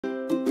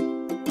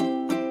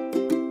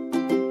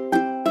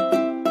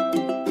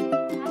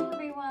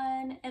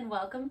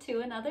welcome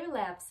to another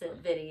Lapsit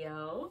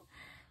video.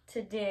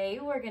 Today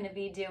we're going to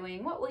be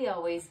doing what we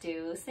always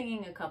do,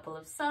 singing a couple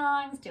of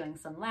songs, doing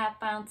some lap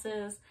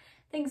bounces,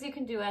 things you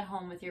can do at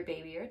home with your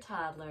baby or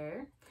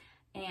toddler.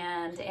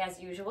 And as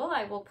usual,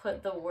 I will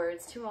put the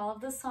words to all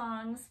of the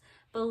songs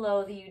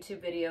below the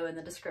YouTube video in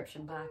the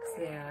description box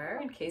there,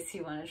 in case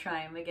you want to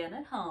try them again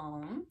at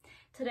home.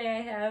 Today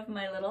I have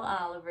my little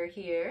Oliver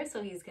here,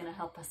 so he's going to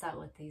help us out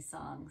with these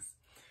songs.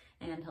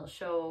 And he'll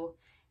show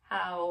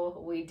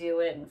how we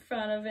do it in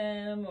front of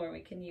him, or we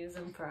can use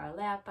them for our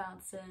lap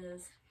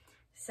bounces.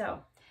 So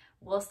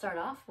we'll start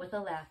off with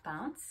a lap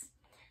bounce,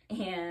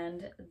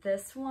 and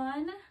this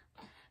one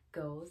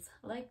goes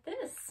like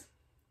this.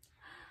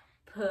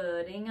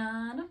 Putting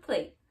on a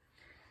plate,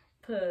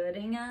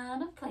 putting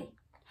on a plate,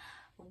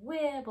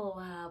 wibble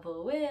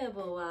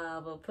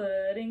wobble,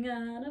 putting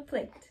on a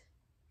plate.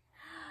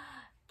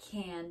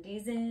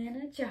 Candies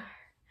in a jar,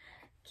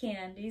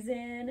 candies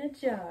in a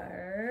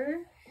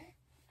jar.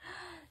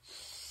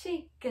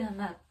 Shake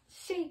 'em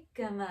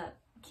up,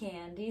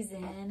 candies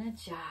in a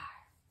jar.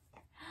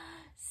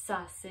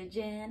 Sausage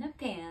in a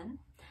pan,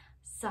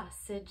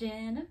 sausage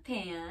in a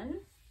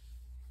pan.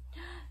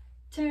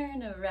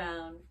 Turn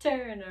around,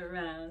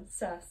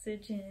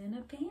 sausage in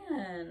a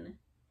pan.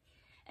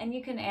 And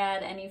you can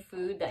add any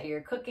food that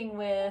you're cooking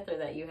with, or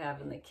that you have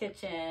in the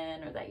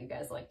kitchen, or that you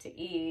guys like to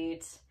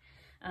eat.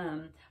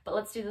 But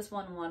let's do this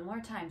one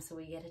more time so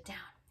we get it down.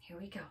 Here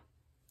we go.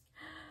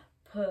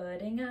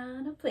 Putting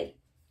on a plate,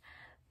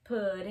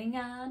 putting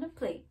on a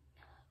plate.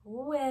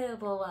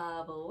 Wibble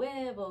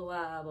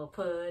wobble,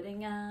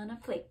 putting on a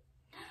plate.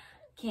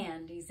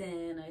 Candies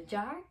in a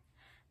jar,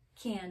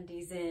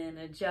 candies in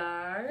a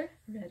jar.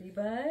 Ready,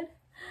 bud?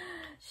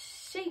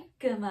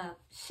 Shake 'em up,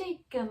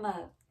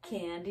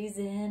 candies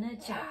in a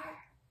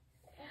jar.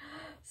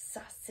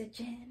 Sausage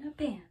in a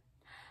pan,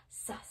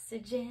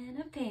 sausage in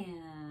a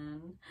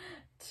pan.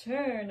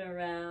 Turn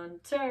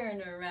around,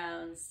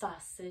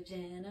 sausage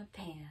in a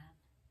pan.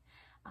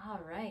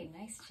 All right,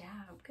 nice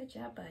job. Good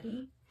job,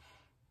 buddy.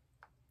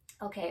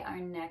 Okay, our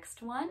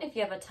next one, if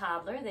you have a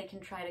toddler, they can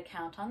try to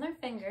count on their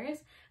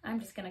fingers. I'm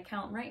just gonna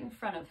count right in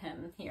front of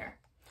him here.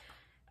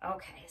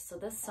 Okay, so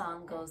this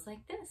song goes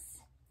like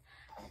this.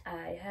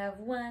 I have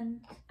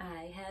 1,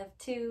 I have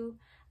 2,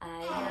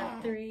 I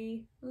have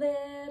 3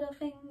 little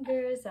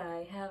fingers.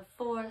 I have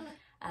 4,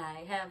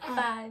 I have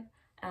 5,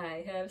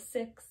 I have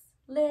 6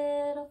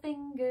 little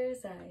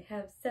fingers. I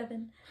have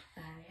 7,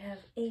 I have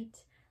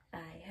 8,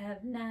 I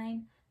have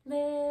 9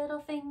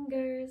 little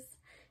fingers.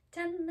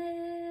 10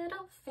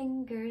 little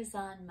fingers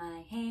on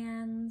my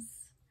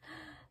hands.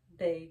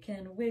 They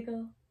can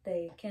wiggle,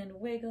 they can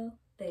wiggle,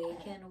 they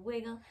can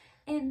wiggle.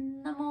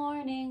 In the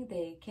morning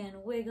they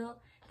can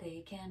wiggle,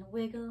 they can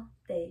wiggle,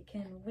 they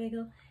can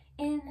wiggle.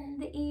 In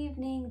the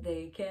evening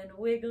they can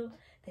wiggle,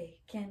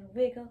 they can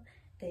wiggle,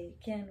 they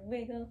can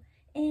wiggle.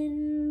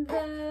 In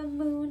the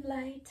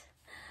moonlight,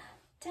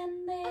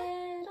 10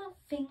 little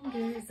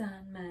fingers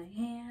on my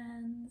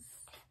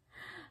hands.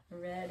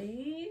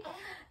 Ready?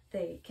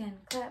 They can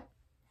clap,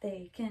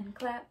 they can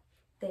clap,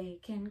 they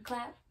can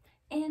clap.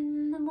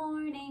 In the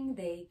morning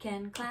they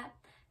can clap,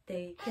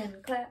 they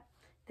can clap,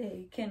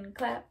 they can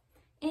clap.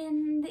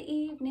 In the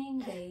evening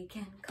they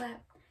can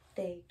clap,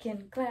 they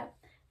can clap,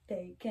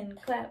 they can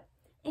clap.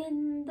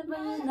 In the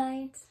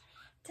moonlight,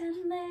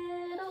 10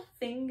 little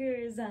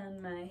fingers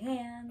on my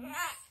hands.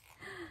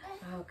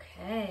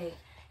 Okay,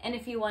 and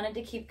if you wanted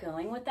to keep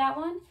going with that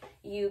one,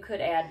 you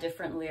could add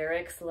different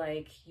lyrics,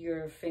 like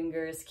your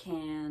fingers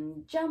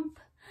can jump,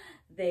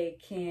 they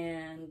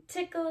can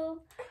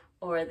tickle,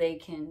 or they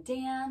can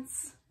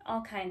dance.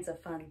 All kinds of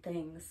fun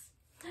things.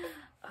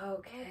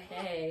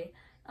 Okay,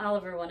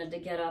 Oliver wanted to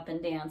get up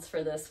and dance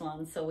for this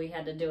one, so we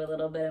had to do a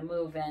little bit of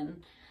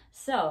moving.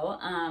 So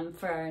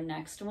for our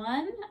next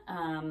one,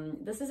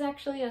 this is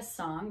actually a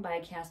song by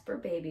Casper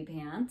Baby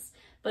Pants,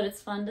 but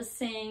it's fun to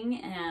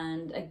sing,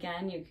 and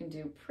again, you can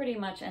do pretty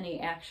much any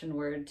action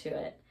word to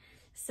it.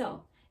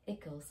 So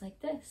it goes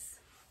like this.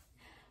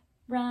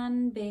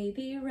 Run,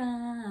 baby,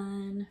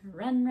 run,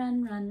 run,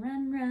 run, run,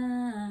 run,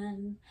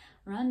 run.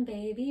 Run,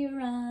 baby,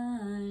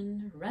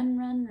 run, run,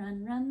 run,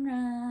 run, run,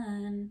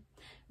 run.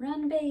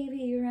 Run,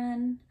 baby,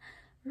 run,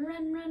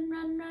 run, run,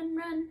 run, run,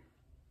 run.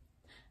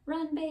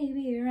 Run,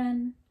 baby,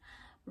 run,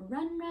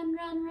 run, run,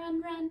 run,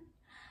 run, run.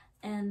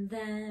 And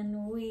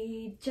then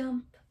we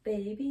jump,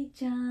 baby,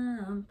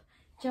 jump.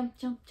 Jump,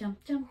 jump,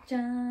 jump, jump,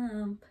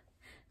 jump.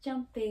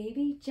 Jump,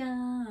 baby,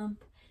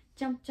 jump.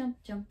 Jump,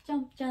 jump, jump,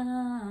 jump,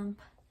 jump.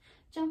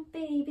 Jump,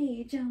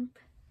 baby, jump.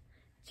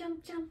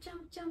 Jump, jump,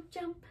 jump, jump,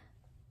 jump.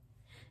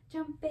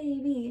 Jump,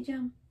 baby,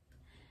 jump.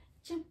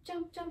 Jump,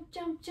 jump, jump,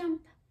 jump,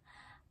 jump.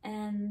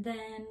 And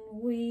then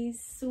we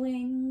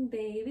swing,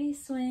 baby,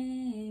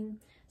 swing.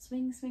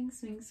 Swing, swing,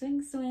 swing,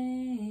 swing,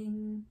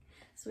 swing.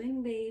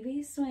 Swing,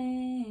 baby,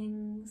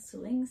 swing.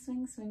 Swing,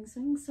 swing, swing,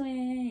 swing,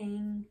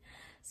 swing.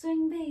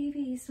 Swing,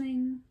 baby,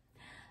 swing.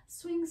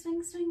 Swing,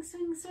 swing, swing,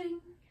 swing,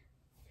 swing.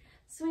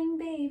 Swing,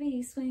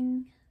 baby,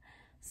 swing.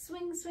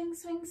 Swing, swing,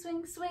 swing,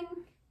 swing,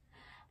 swing.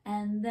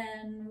 And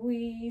then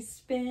we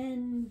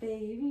spin,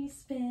 baby,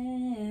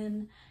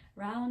 spin,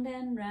 round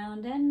and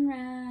round and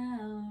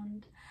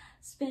round.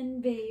 Spin,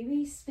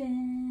 baby,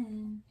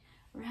 spin,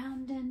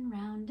 round and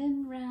round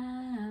and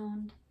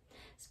round.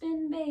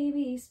 Spin,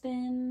 baby,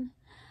 spin,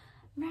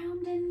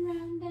 round and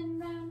round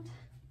and round.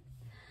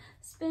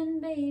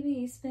 Spin,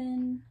 baby,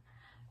 spin,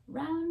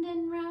 round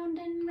and round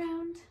and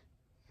round.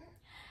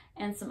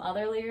 And some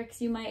other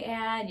lyrics you might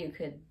add. You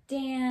could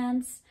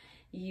dance.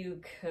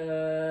 You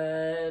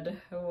could,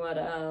 what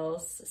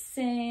else?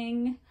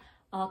 Sing,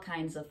 all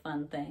kinds of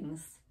fun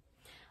things.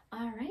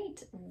 All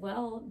right,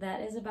 well,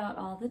 that is about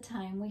all the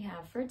time we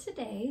have for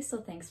today. So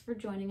thanks for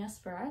joining us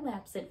for our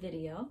Lapsit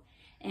video,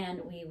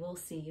 and we will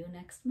see you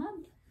next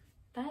month.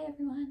 Bye,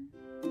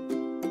 everyone.